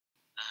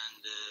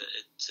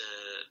it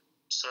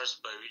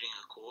starts by reading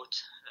a quote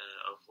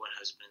of what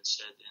has been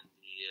said in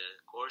the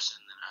course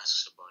and then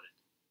asks about it.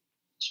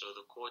 So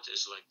the quote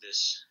is like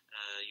this: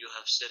 you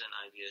have said in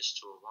IBS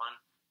 201,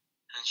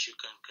 hence you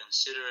can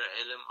consider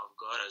ilm of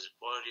God as a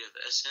quality of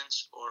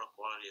essence or a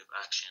quality of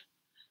action.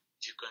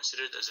 If you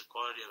consider it as a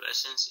quality of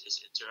essence,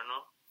 it's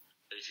eternal.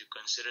 But if you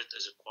consider it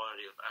as a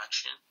quality of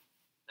action,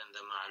 then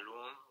the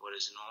ma'loom, what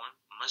is known,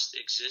 must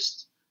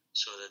exist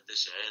so that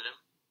this ilm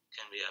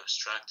can be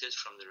abstracted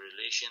from the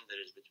relation that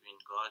is between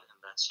God and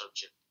that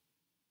subject.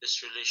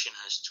 This relation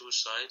has two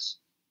sides,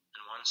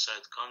 and one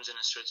side comes in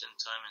a certain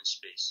time and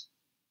space.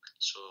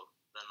 So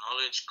the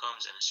knowledge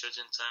comes in a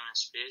certain time and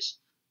space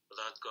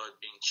without God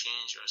being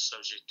changed or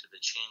subject to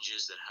the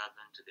changes that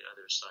happen to the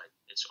other side.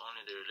 It's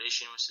only the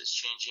relation which is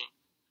changing.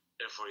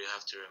 Therefore, you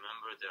have to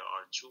remember there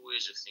are two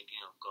ways of thinking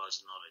of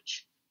God's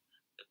knowledge.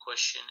 The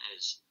question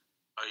is,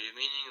 are you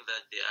meaning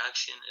that the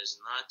action is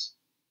not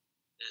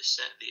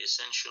the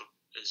essential,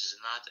 is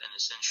not an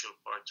essential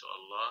part to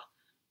Allah,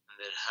 and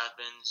that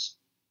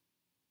happens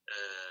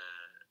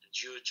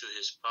due to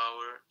His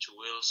power to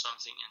will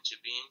something into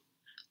being?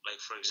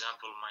 Like, for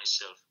example,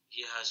 myself.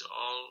 He has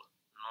all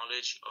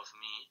knowledge of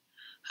me.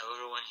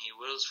 However, when He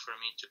wills for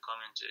me to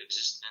come into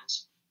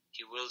existence,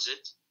 He wills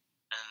it,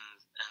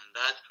 and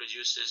that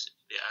produces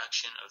the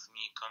action of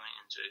me coming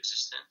into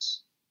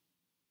existence.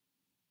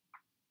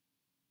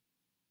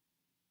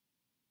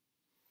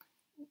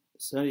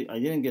 Sorry, I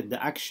didn't get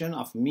the action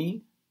of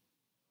me.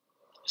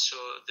 So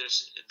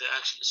there's the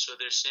action. So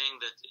they're saying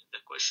that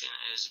the question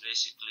is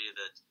basically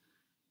that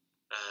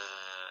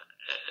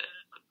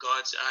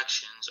God's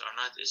actions are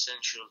not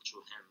essential to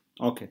Him.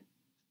 Okay.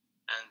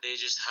 And they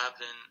just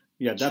happen.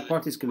 Yeah, that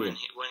part is clear.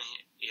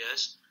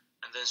 Yes,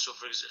 and then so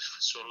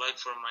like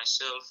for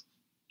myself,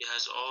 he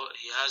has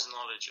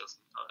knowledge of.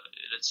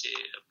 Let's say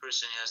a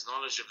person, he has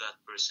knowledge of that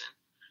person,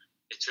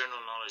 eternal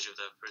knowledge of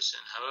that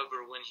person.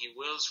 However, when He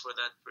wills for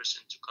that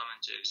person to come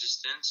into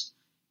existence,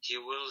 He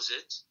wills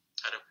it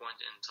at a point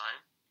in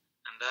time,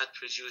 and that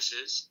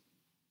produces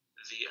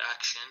the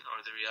action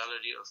or the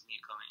reality of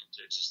me coming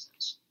into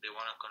existence. They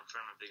want to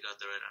confirm if they got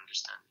the right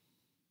understanding.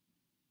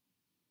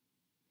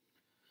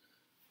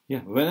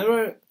 Yeah,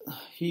 whenever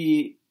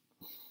He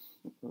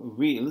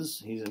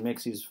wills, He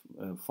makes His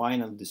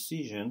final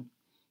decision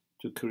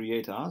to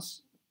create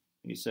us,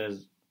 He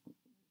says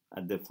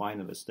at the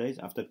final stage,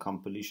 after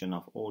completion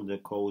of all the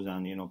cause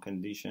and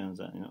conditions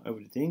and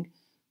everything,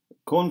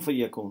 kun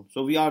fayakun.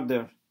 So we are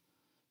there.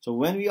 So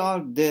when we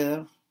are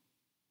there,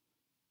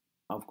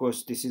 of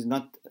course, this is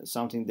not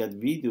something that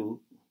we do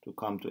to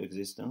come to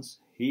existence.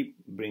 He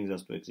brings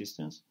us to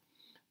existence.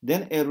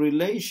 Then a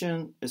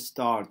relation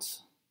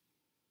starts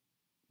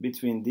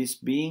between this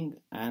being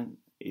and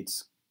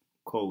its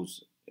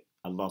cause,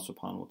 Allah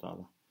subhanahu wa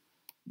ta'ala.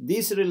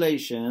 This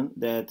relation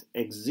that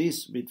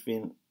exists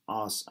between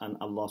us and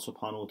Allah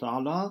subhanahu wa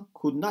ta'ala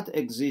could not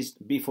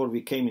exist before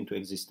we came into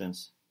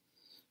existence.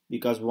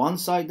 Because one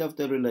side of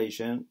the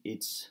relation,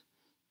 it's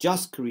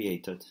just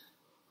created.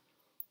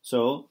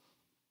 So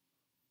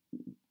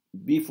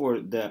before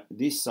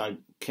this side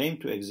came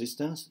to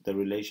existence, the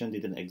relation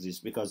didn't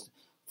exist. Because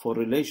for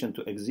relation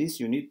to exist,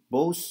 you need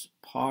both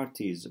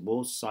parties,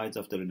 both sides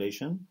of the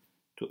relation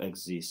to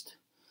exist.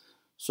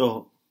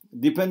 So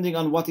depending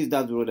on what is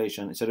that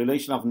relation, it's a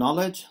relation of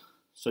knowledge.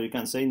 So you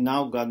can say,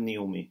 now God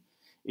knew me.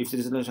 If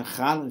it is a relation of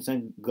khal, you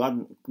say,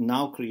 God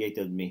now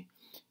created me.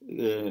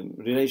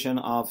 Relation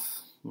of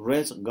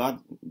rest,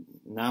 God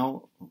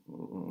now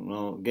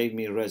gave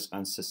me rest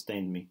and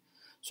sustained me.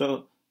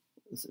 So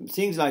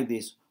things like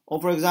this.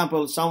 Or for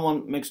example,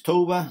 someone makes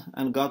tawbah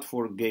and God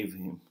forgave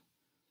him.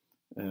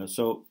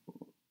 So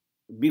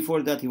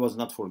before that he was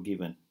not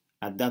forgiven.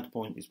 At that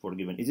point he's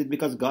forgiven. Is it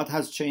because God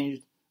has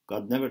changed?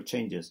 God never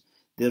changes.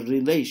 The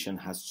relation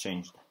has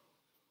changed.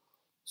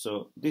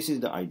 So this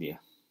is the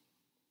idea.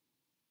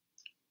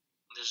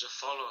 There's a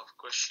follow-up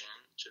question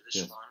to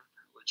this one,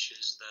 which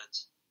is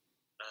that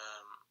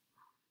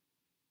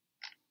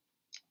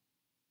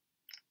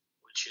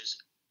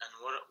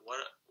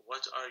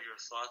what are your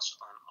thoughts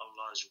on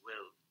Allah's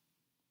will?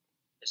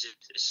 Is it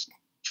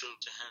essential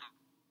to Him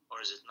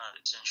or is it not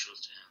essential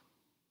to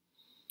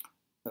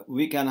Him?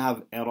 We can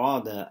have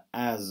irada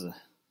as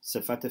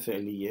sifat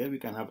fi'liya, we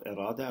can have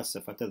irada as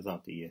sifat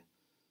dhatiya,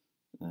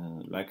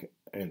 like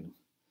ilm.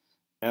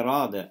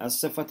 Irada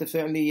as sifat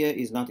fi'liya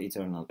is not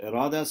eternal.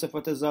 Irada as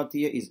sifat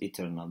dhatiya is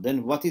eternal.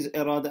 Then what is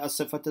irada as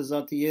sifat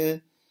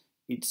dhatiya?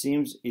 It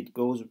seems it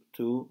goes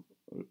to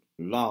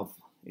love.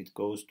 It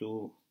goes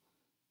to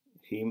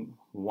Him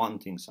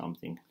wanting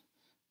something.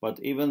 But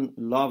even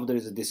love, there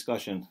is a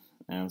discussion,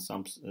 and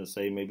some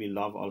say maybe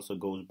love also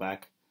goes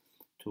back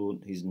to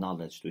His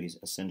knowledge, to His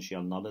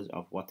essential knowledge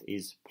of what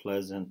is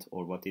pleasant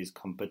or what is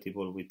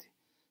compatible with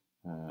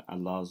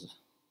Allah's,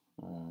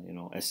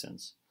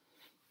 essence.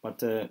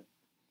 But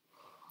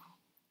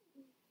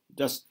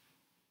just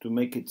to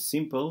make it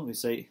simple, we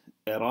say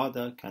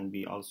irada can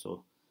be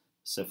also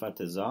sifat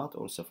zat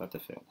or sifat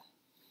fi'l.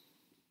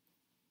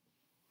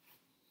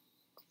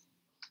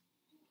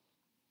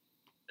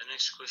 The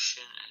next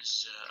question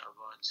is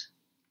about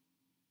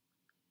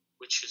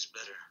which is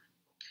better?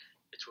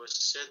 It was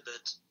said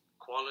that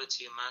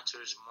quality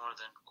matters more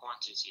than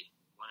quantity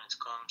when it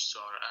comes to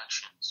our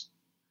actions.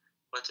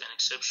 But an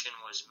exception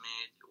was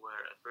made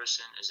where a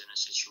person is in a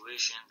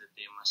situation that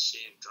they must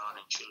save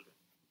drowning children.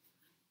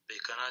 They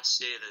cannot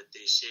say that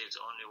they saved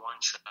only one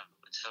child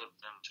but helped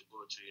them to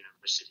go to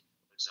university,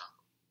 for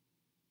example.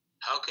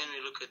 How can we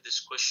look at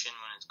this question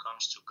when it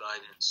comes to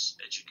guidance,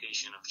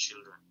 education of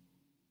children?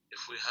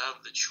 If we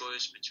have the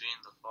choice between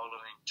the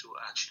following two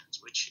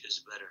actions, which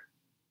is better?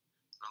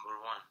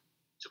 Number one,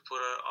 to put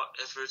our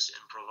efforts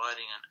in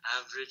providing an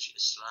average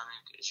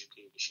Islamic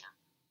education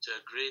to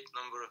a great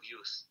number of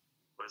youth,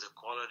 where the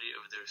quality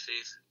of their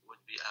faith would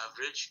be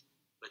average,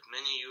 but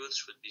many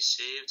youths would be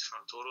saved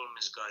from total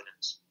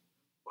misguidance.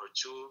 Or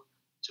two,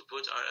 to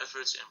put our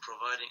efforts in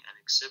providing an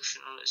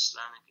exceptional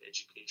Islamic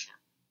education,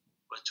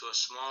 but to a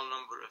small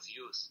number of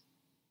youth,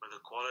 where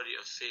the quality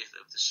of faith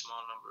of the small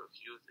number of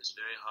youth is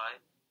very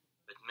high,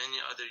 but many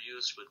other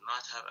youths would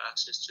not have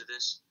access to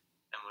this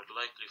and would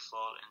likely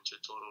fall into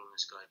total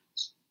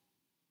misguidance.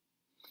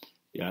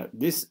 Yeah,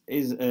 this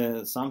is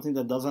something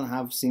that doesn't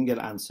have single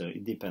answer.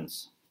 It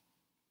depends.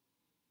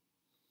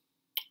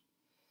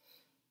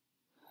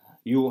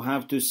 You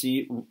have to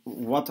see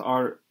what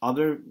are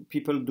other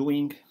people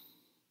doing,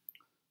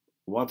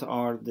 what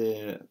are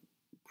the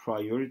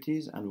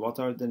priorities, and what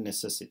are the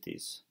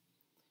necessities.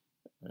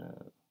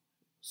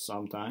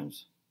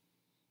 Sometimes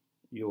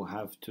you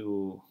have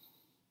to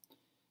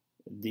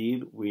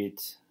deal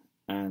with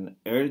an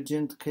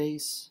urgent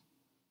case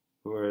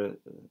where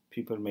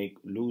people may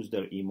lose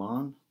their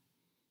iman,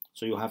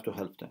 so you have to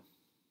help them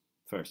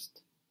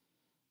first.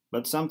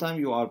 But sometimes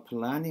you are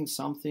planning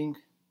something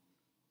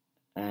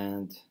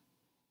and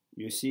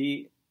you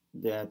see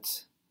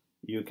that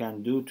you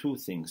can do two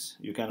things.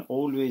 You can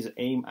always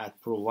aim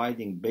at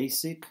providing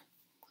basic,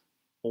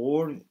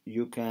 or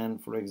you can,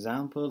 for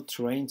example,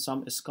 train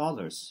some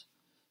scholars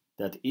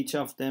that each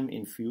of them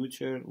in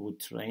future would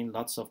train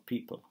lots of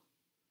people.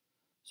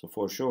 So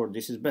for sure,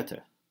 this is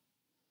better.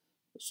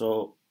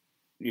 So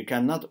you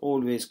cannot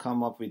always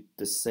come up with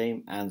the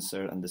same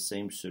answer and the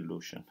same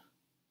solution.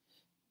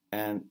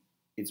 And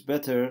it's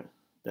better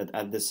that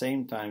at the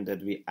same time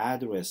that we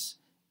address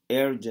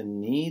urgent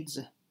needs,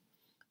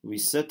 we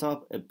set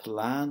up a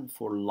plan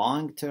for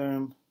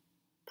long-term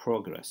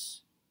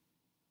progress.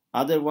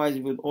 Otherwise,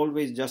 we would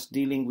always just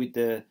dealing with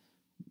the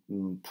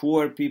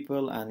poor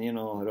people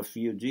and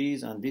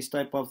refugees and this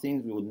type of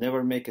things. We would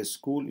never make a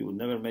school. We would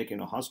never make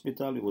a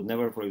hospital. We would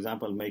never, for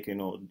example, make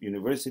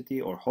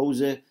university or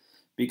hose,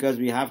 because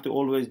we have to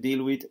always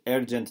deal with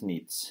urgent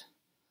needs.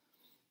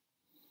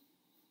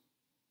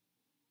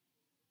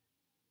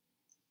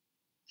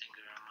 Thank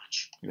you very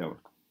much. You're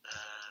welcome.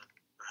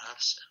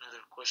 Perhaps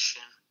another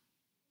question.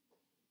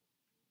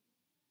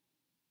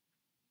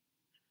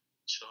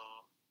 So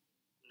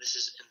this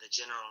is in the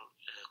general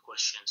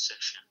question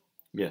section.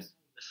 Yes.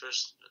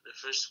 The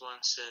first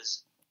one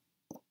says,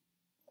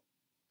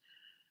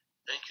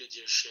 thank you,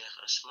 dear Sheikh.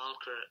 A small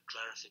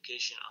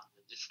clarification on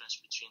the difference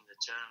between the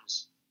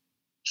terms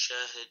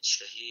Shahid,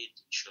 Shaheed,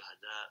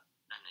 Shuhada,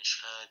 and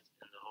Ishhad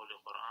in the Holy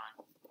Quran.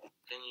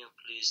 Can you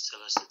please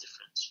tell us the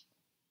difference?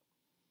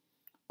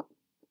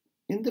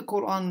 In the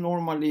Quran,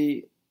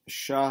 normally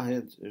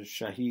Shahid,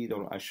 Shaheed,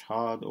 or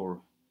Ashhad,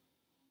 or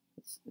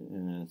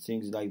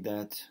things like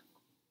that,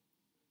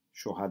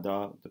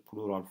 Shuhada, the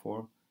plural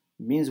form,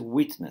 means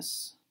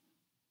witness.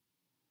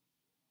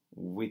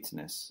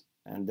 Witness.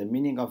 And the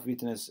meaning of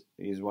witness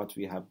is what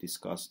we have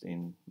discussed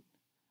in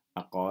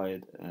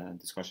Aqaid,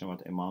 discussion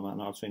about Imama,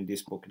 and also in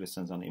this book,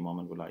 Lessons on Imam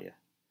al-Wilayah.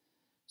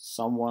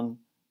 Someone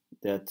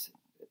that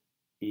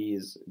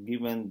is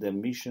given the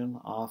mission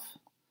of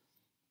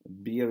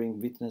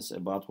bearing witness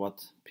about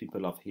what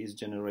people of his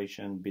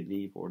generation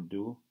believe or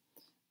do,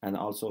 and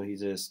also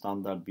he's a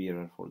standard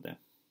bearer for them.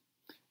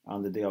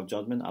 On the Day of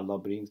Judgment, Allah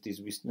brings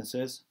these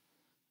witnesses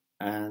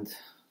and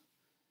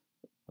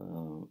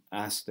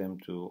asks them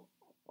to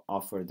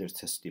offer their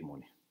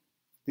testimony.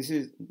 This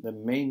is the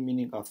main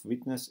meaning of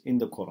witness in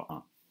the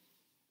Quran.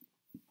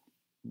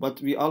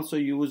 But we also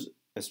use,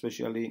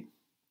 especially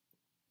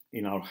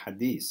in our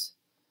hadith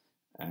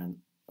and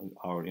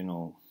our,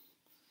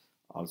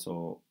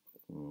 also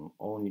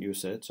own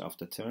usage of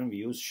the term, we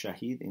use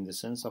shaheed in the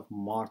sense of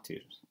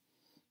martyr,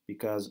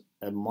 because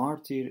a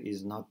martyr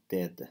is not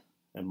dead.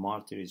 A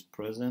martyr is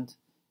present,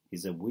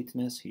 he's a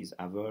witness, he's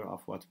aware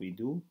of what we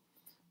do.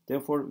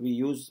 Therefore, we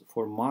use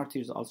for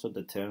martyrs also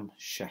the term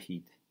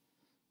shaheed.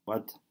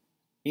 But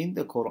in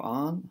the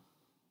Quran,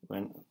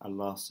 when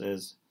Allah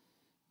says,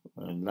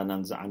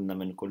 لَنَنْزَعَنَّ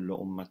مِنْ كُلِّ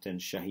أُمَّةٍ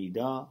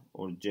شَهِيدًا,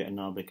 or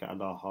جِئْنَا بِكَ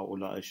عَلَى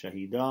هَؤُلَاءِ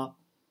شَهِيدًا,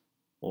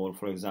 or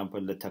for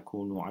example,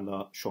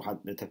 لَتَكُونُوا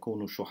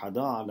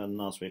شُهَدَاءَ عَلَى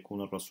النَّاسِ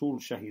وَيَكُونَ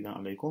الرَّسُولُ شَهِيدًا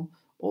عَلَيْكُمْ.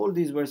 All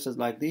these verses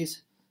like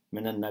this,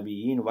 مِنَ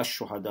النَّبِيِّينَ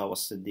وَالشُّهَدَاءِ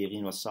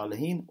وَالصِّدِّيقِينَ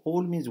وَالصَّالِحِينَ,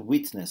 all means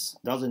witness,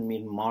 doesn't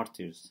mean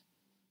martyrs.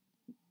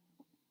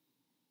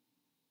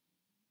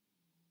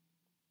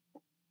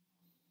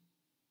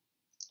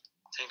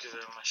 Thank you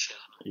very much, Sheikh.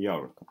 You're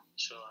welcome.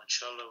 So,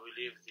 inshallah,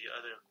 we leave the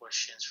other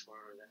questions for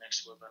the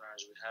next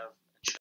webinars we have.